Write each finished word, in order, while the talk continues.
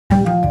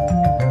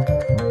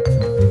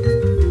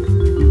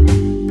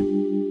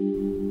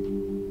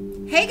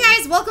Hey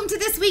guys, welcome to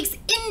this week's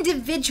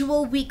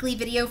individual weekly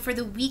video for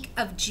the week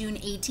of June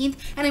 18th.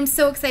 And I'm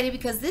so excited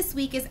because this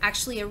week is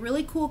actually a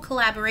really cool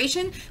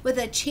collaboration with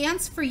a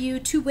chance for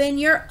you to win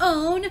your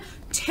own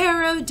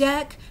tarot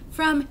deck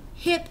from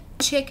Hip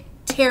Chick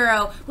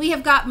Tarot. We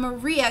have got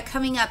Maria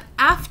coming up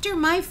after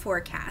my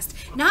forecast,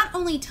 not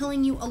only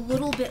telling you a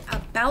little bit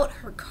about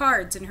her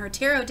cards and her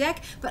tarot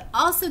deck, but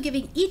also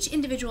giving each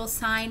individual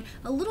sign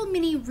a little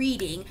mini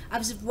reading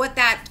of what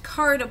that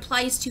card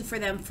applies to for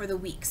them for the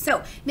week.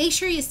 So make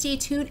sure you stay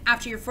tuned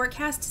after your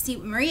forecast to see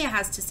what Maria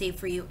has to say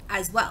for you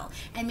as well.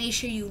 And make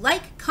sure you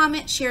like,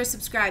 comment, share,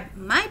 subscribe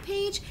my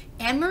page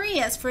and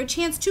Maria's for a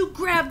chance to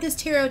grab this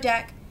tarot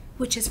deck,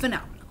 which is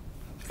phenomenal.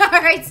 All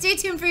right, stay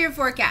tuned for your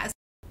forecast.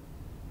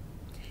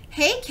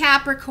 Hey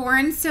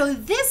Capricorn, so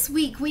this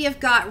week we have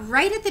got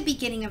right at the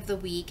beginning of the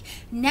week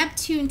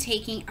Neptune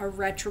taking a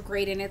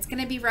retrograde, and it's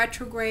going to be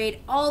retrograde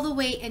all the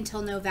way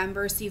until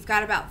November, so you've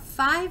got about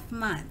 5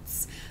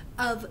 months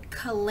of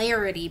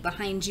clarity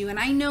behind you. And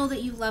I know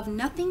that you love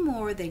nothing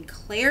more than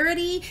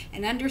clarity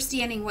and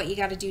understanding what you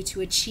got to do to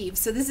achieve.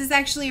 So this is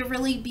actually a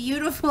really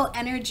beautiful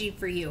energy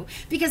for you,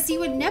 because see,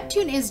 when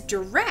Neptune is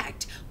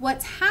direct,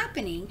 what's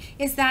happening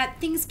is that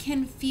things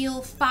can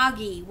feel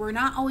foggy. We're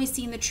not always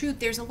seeing the truth.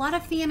 There's a lot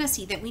of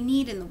fantasy that we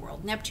need in the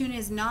world. Neptune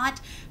is not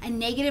a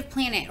negative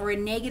planet or a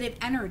negative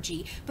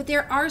energy, but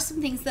there are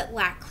some things that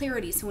lack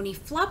clarity. So when he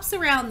flops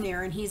around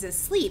there and he's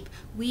asleep,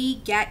 we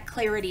get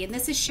clarity. And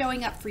this is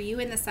showing up for you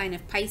in the sign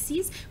of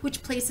Pisces,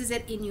 which places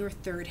it in your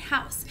 3rd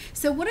house.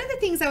 So one of the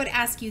things I would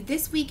ask you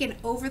this week and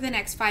over the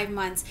next 5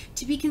 months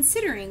to be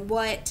considering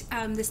what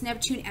this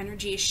Neptune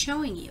energy is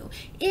showing you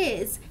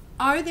is,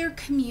 are there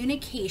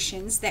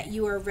communications that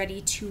you are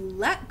ready to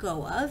let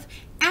go of,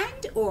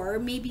 and or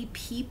maybe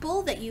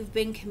people that you've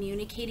been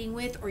communicating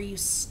with or you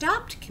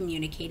stopped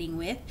communicating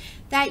with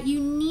that you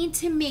need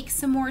to make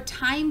some more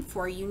time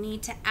for? You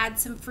need to add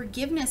some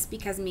forgiveness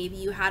because maybe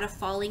you had a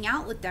falling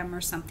out with them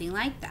or something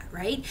like that,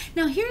 right?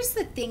 Now here's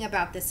the thing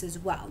about this as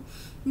well.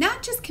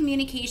 Not just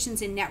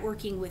communications and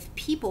networking with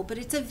people, but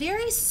it's a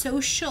very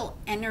social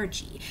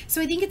energy.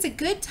 So I think it's a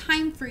good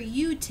time for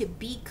you to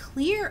be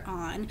clear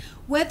on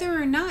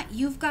whether or not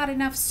you've got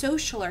enough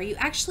social. Are you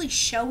actually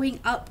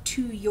showing up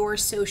to your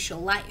social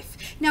life?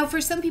 Now, for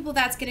some people,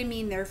 that's going to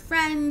mean their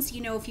friends.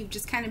 You know, if you've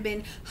just kind of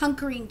been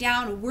hunkering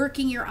down,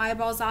 working your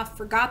eyeballs off,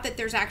 forgot that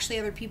there's actually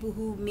other people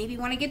who maybe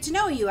want to get to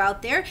know you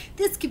out there,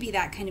 this could be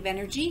that kind of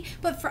energy.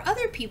 But for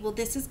other people,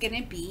 this is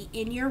going to be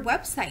in your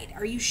website.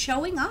 Are you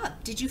showing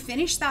up? Did you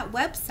finish that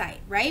website,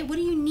 right? What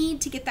do you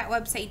need to get that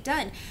website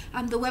done?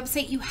 The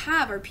website you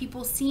have, are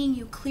people seeing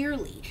you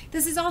clearly?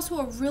 This is also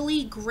a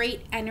really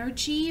great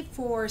energy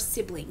for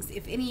siblings.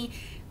 If any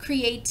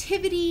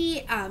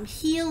creativity,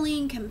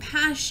 healing,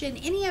 compassion,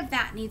 any of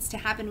that needs to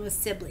happen with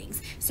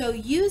siblings. So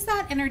use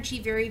that energy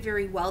very,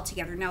 very well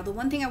together. Now, the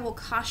one thing I will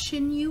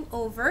caution you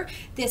over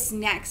this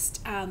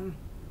next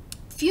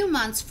few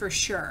months for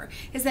sure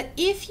is that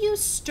if you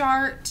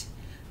start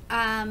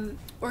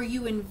or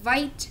you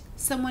invite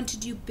someone to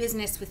do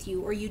business with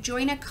you, or you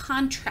join a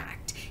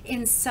contract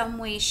in some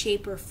way,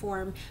 shape, or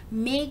form,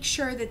 make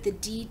sure that the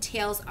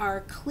details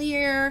are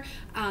clear.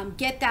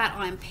 Get that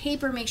on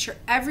paper. Make sure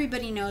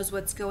everybody knows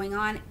what's going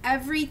on.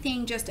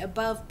 Everything just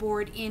above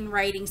board in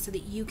writing so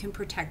that you can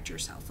protect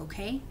yourself,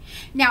 okay?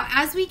 Now,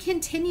 as we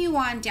continue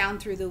on down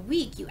through the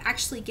week, you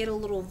actually get a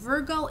little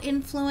Virgo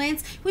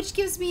influence, which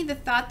gives me the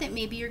thought that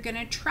maybe you're going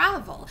to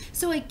travel.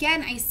 So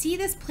again, I see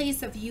this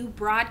place of you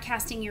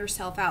broadcasting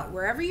yourself out.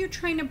 Wherever you're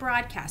trying to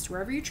broadcast,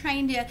 wherever you're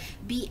trying to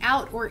be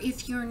out, or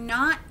if you're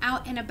not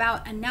out and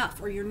about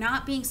enough, or you're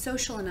not being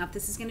social enough,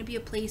 this is going to be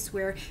a place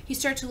where you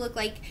start to look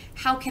like,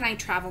 how can I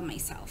travel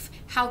myself?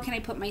 How can I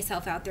put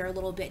myself out there a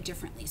little bit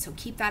differently? So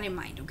keep that in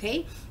mind,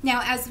 okay?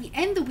 Now, as we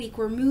end the week,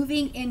 we're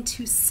moving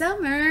into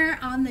summer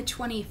on the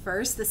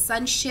 21st. The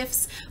sun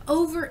shifts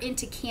over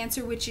into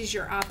Cancer, which is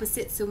your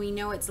opposite. So we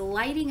know it's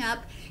lighting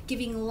up,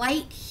 giving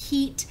light,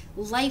 heat,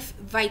 life,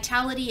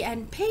 vitality,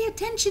 and pay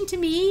attention to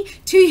me,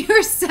 to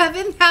your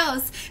 7th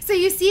house. So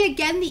you see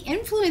again the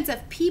influence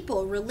of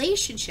people,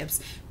 relationships,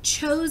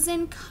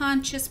 chosen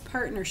conscious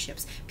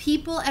partnerships,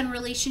 people and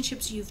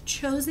relationships you've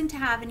chosen to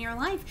have in your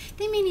life.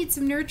 They may need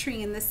some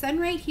nurturing, and the sun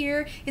right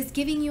here is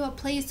giving you a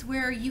place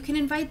where you can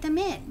invite them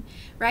in,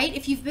 right?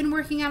 If you've been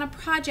working on a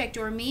project,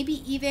 or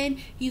maybe even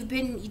you've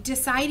been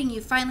deciding,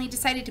 you finally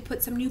decided to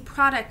put some new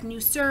product,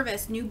 new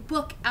service, new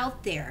book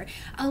out there,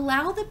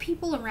 allow the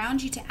people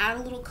around you to add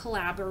a little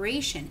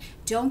collaboration.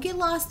 Don't get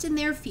lost in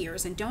their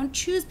fears, and don't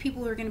choose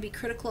people who are going to be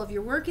critical of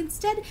your work.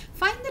 Instead,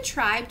 find the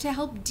tribe to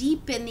help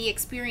deepen the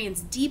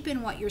experience,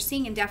 deepen what you're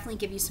seeing, and definitely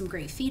give you some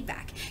great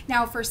feedback.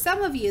 Now, for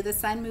some of you, the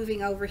sun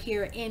moving over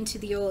here into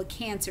the old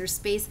Cancer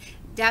space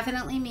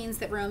definitely means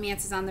that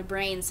romance is on the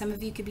brain. Some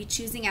of you could be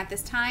choosing at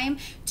this time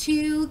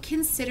to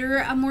consider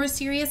a more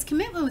serious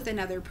commitment with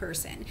another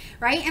person,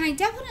 right? And I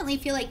definitely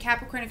feel like,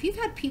 Capricorn, if you've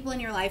had people in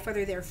your life,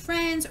 whether they're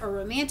friends or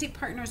romantic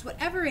partners,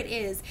 whatever it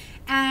is,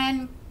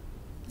 and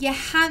you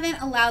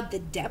haven't allowed the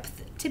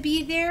depth to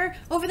be there,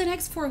 over the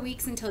next 4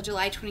 weeks until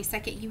July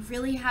 22nd, you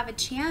really have a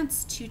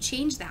chance to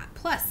change that.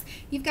 Plus,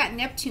 you've got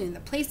Neptune, the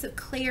place of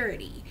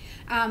clarity,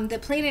 the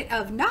planet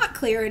of not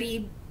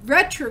clarity,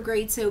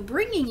 retrograde, so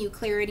bringing you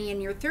clarity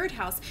in your third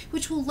house,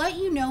 which will let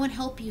you know and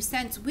help you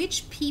sense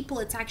which people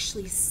it's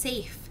actually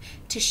safe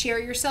to share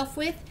yourself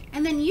with,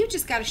 and then you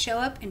just got to show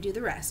up and do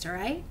the rest, all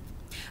right?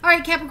 All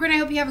right, Capricorn, I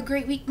hope you have a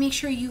great week. Make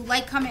sure you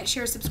like, comment,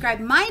 share, subscribe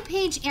my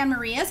page and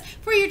Maria's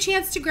for your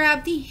chance to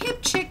grab the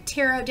Hip Chick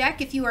Tarot deck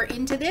if you are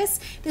into this.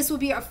 This will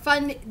be a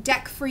fun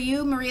deck for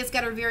you. Maria's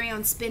got her very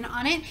own spin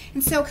on it.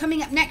 And so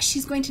coming up next,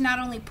 she's going to not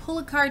only pull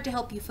a card to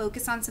help you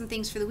focus on some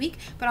things for the week,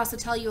 but also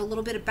tell you a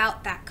little bit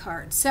about that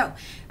card. So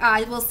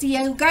we'll see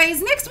you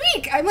guys next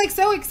week. I'm like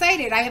so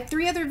excited. I have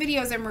 3 other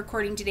videos I'm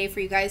recording today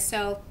for you guys.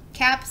 So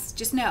Caps,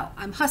 just know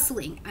I'm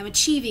hustling. I'm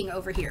achieving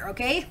over here,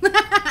 okay?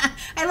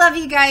 I love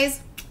you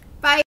guys.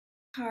 Bye.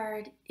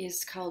 Card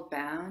is called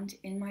Bound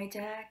in my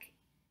deck,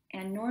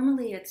 and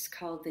normally it's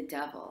called the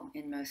Devil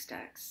in most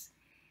decks.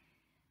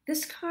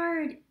 This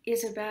card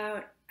is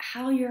about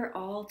how you're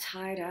all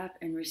tied up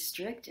and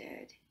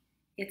restricted.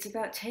 It's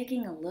about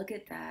taking a look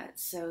at that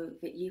so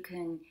that you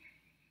can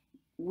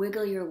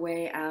wiggle your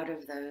way out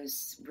of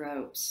those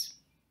ropes.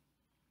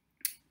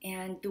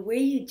 And the way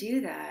you do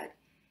that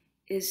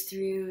is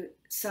through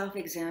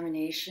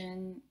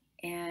self-examination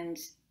and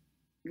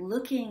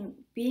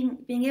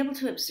being able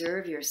to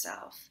observe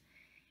yourself.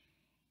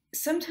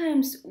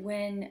 Sometimes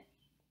when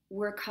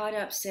we're caught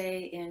up,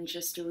 say, in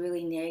just a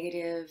really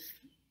negative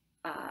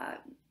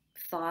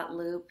thought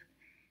loop,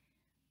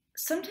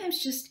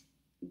 sometimes just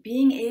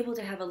being able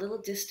to have a little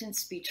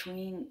distance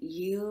between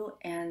you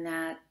and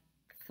that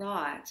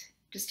thought,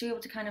 just to be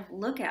able to kind of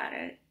look at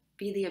it,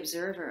 be the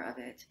observer of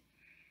it,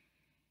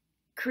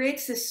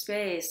 creates this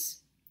space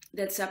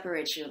that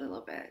separates you a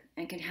little bit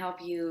and can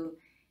help you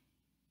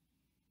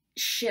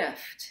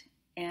shift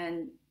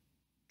and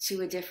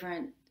to a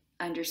different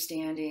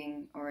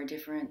understanding or a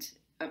different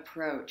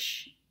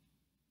approach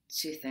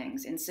to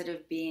things instead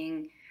of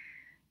being,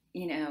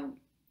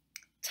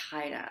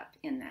 tied up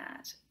in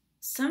that.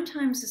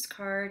 Sometimes this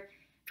card,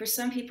 for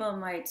some people,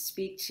 might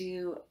speak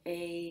to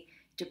a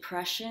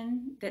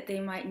depression that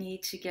they might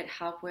need to get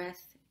help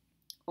with,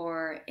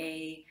 or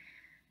a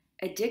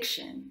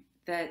addiction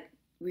that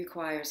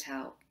requires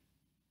help.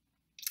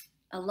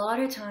 A lot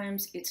of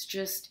times it's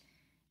just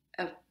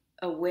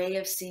a way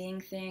of seeing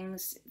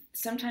things.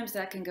 Sometimes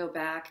that can go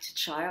back to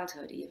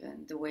childhood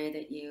even, the way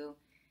that you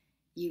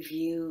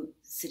view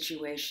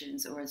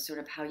situations or sort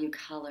of how you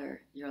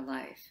color your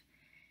life.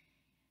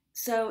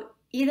 So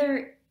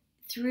either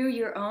through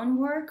your own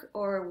work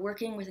or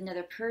working with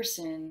another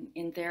person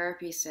in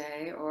therapy,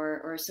 say,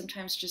 or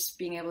sometimes just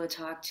being able to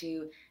talk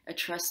to a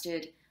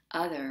trusted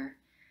other,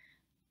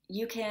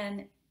 you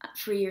can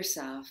free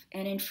yourself.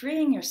 And in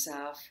freeing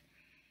yourself,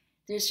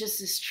 there's just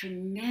this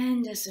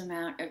tremendous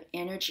amount of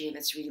energy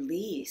that's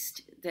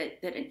released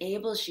that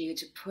enables you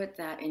to put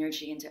that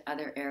energy into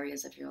other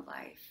areas of your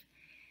life.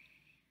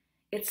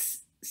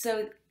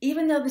 So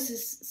even though this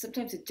is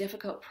sometimes a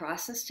difficult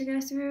process to go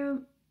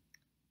through,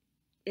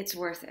 it's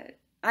worth it.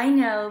 I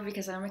know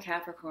because I'm a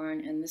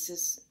Capricorn and this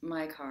is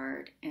my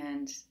card,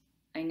 and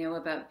I know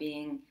about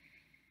being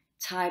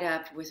tied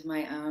up with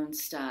my own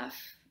stuff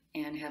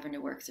and having to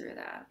work through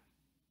that.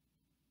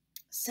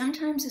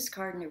 Sometimes this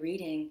card in a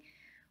reading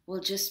will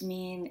just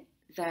mean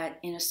that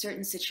in a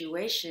certain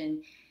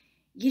situation,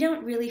 you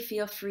don't really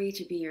feel free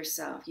to be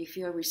yourself. You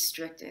feel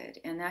restricted,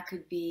 and that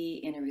could be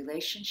in a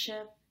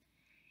relationship.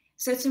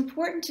 So it's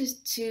important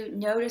to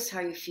notice how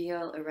you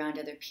feel around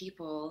other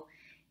people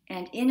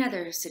and in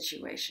other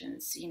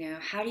situations.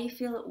 How do you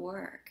feel at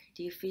work?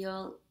 Do you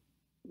feel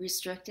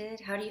restricted?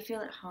 How do you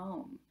feel at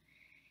home?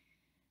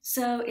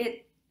 So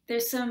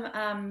there's some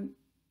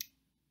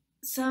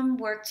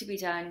work to be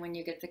done when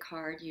you get the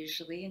card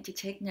usually, and to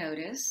take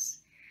notice.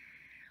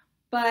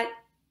 But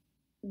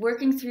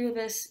working through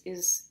this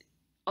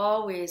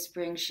always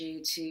brings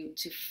you to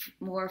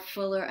more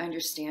fuller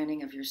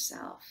understanding of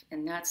yourself,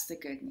 and that's the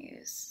good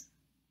news.